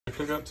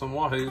cook up some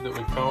wahoo that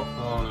we caught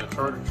on a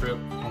charter trip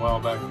a while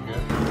back ago.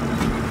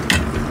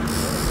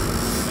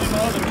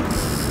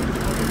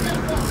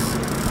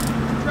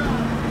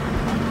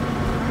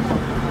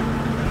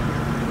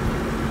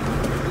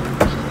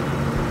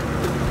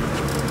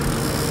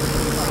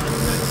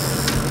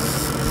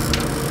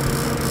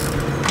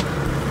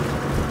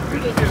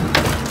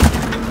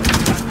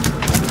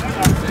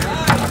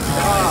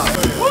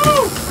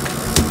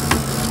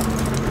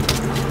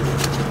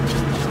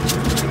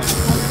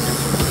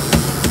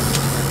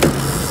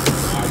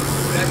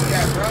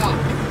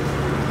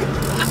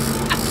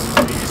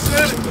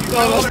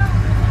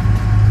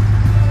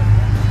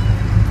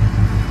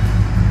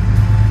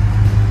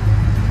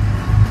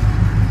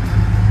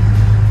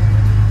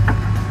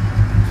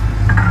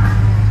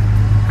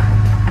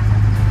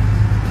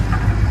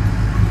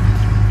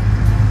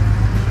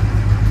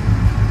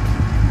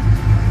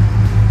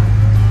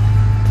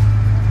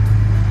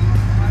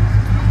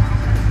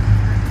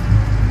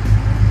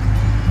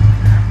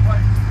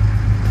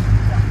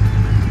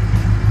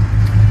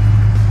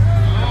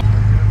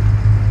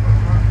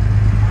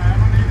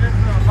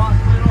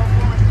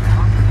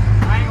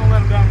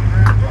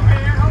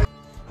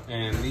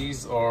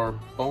 Are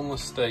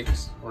boneless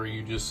steaks where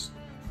you just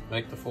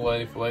make the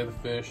fillet the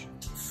fish,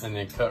 and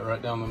then cut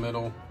right down the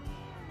middle,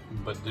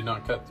 but do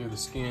not cut through the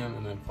skin,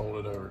 and then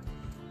fold it over.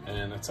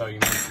 And that's how you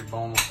make your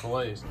boneless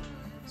fillets.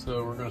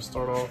 So we're going to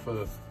start off with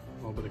a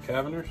little bit of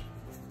Cavenders.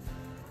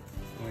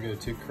 I'm not going to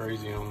go too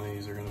crazy on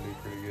these. They're going to be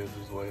pretty good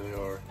just the way they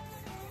are.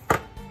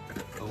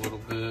 A little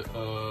bit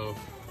of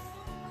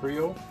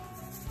Creole.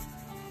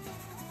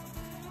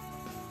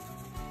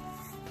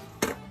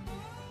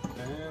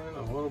 And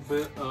a little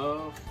bit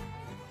of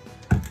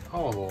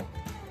olive oil.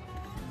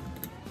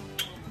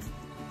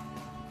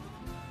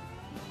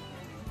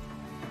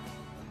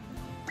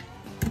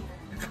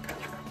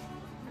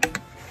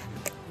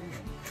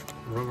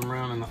 Rub them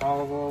around in the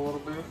olive oil a little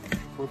bit,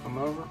 flip them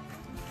over,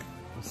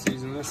 and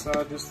season this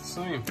side just the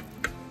same.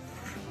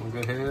 We'll go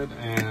ahead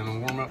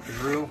and warm up the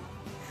grill.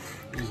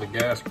 Use a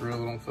gas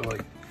grill. I don't feel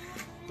like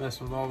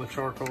messing with all the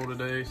charcoal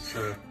today,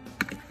 so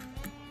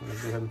I'm gonna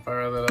go ahead and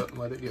fire that up and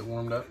let it get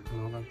warmed up,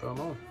 and I'm gonna throw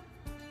them on.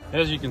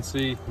 As you can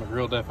see, my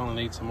grill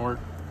definitely needs some work,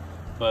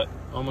 but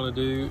all I'm gonna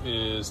do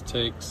is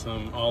take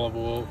some olive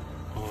oil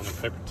on a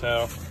paper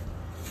towel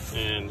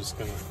and just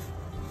gonna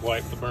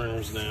wipe the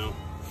burners down,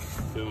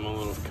 give them a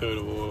little coat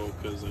of oil,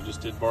 because I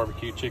just did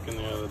barbecue chicken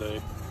the other day,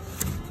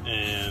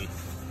 and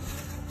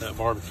that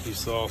barbecue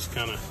sauce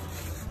kind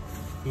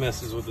of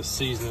messes with the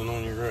seasoning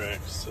on your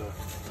racks, so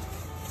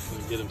I'm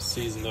gonna get them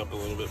seasoned up a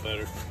little bit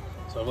better.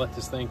 So I've let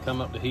this thing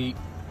come up to heat,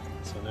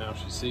 so now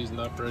she's seasoned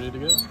up, ready to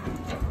go.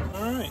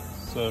 All right.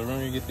 So we're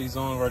gonna get these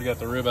on. We've already got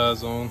the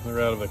ribeyes on.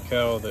 They're out of a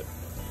cow that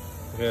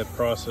we had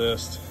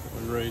processed,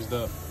 we raised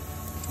up.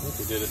 I think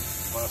we did it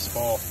last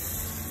fall.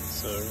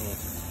 So we're gonna,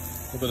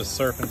 a little bit of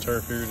surf and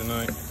turf here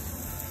tonight.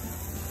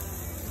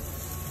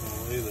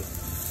 I'll lay the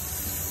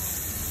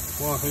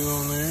wahoo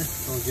on there.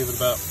 I'll give it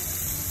about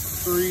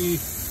three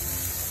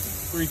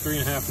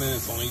and a half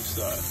minutes on each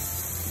side.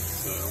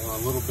 So I want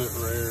a little bit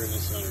rare in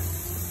the center.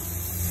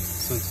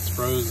 Since it's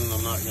frozen,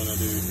 I'm not gonna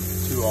do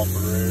too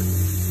awful rare.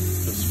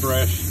 If it's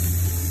fresh,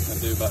 I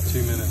do about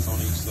 2 minutes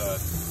on each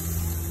side.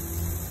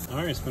 All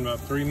right, it's been about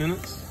 3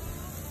 minutes.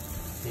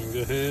 You can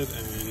go ahead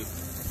and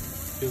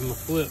give them a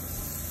flip.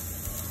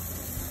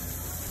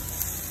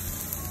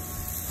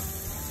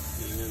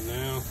 And then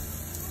now,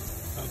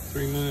 about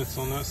 3 minutes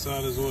on that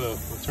side as well.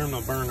 I turned my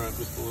burner up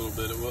just a little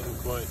bit. It wasn't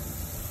quite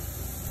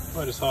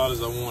as hot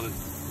as I wanted.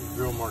 The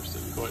grill marks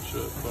didn't quite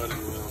show up quite as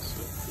well,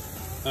 so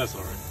that's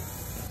all right.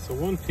 So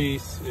one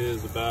piece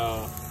is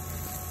about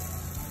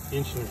 1.25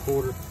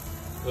 inches.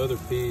 The other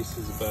piece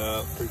is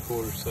about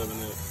 3/4, 7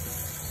 inches.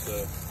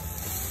 So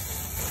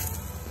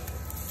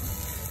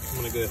I'm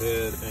gonna go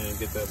ahead and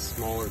get that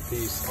smaller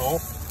piece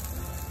off,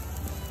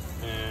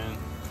 and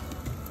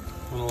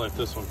I'm gonna let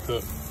this one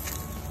cook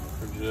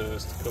for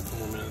just a couple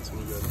more minutes. I'm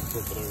gonna go ahead and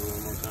flip it over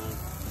one more time.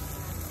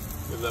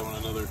 Give that one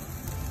another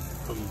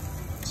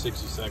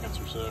 60 seconds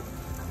or so.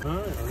 All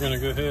right, we're gonna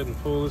go ahead and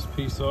pull this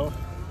piece off.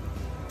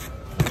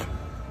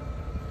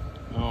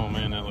 Oh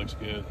man, that looks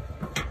good.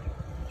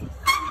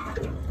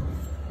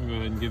 I'll go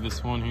ahead and give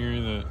this one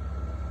here that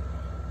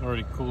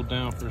already cooled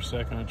down for a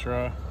second a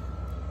try.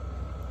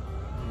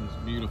 It's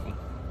beautiful.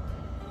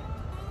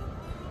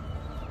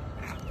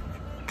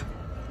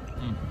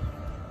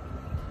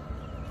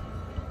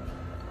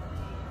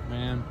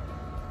 Man,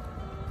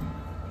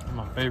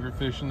 my favorite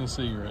fish in the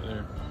sea right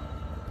there.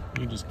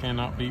 You just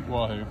cannot beat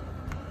wahoo.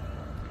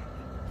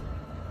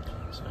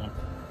 So,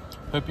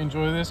 hope you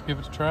enjoy this, give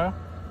it a try,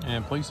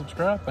 and please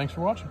subscribe. Thanks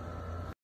for watching.